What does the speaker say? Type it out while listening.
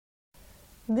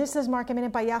This is Market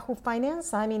Minute by Yahoo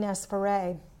Finance. I'm Ines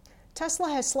Ferre. Tesla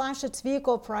has slashed its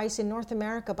vehicle price in North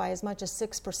America by as much as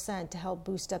 6% to help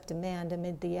boost up demand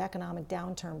amid the economic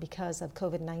downturn because of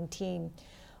COVID-19.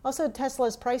 Also,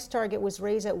 Tesla's price target was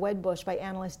raised at Wedbush by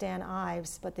analyst Dan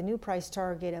Ives, but the new price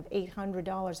target of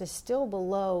 $800 is still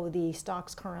below the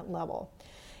stock's current level.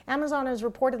 Amazon is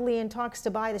reportedly in talks to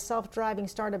buy the self-driving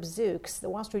startup Zoox. The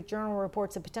Wall Street Journal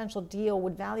reports a potential deal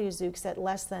would value Zoox at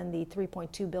less than the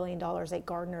 $3.2 billion it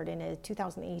garnered in a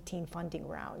 2018 funding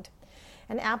round.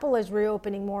 And Apple is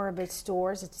reopening more of its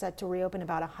stores. It's set to reopen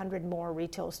about 100 more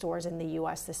retail stores in the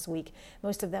U.S. this week.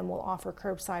 Most of them will offer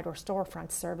curbside or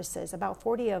storefront services. About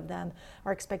 40 of them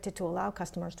are expected to allow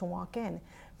customers to walk in.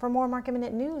 For more Market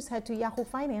Minute news, head to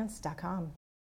yahoofinance.com.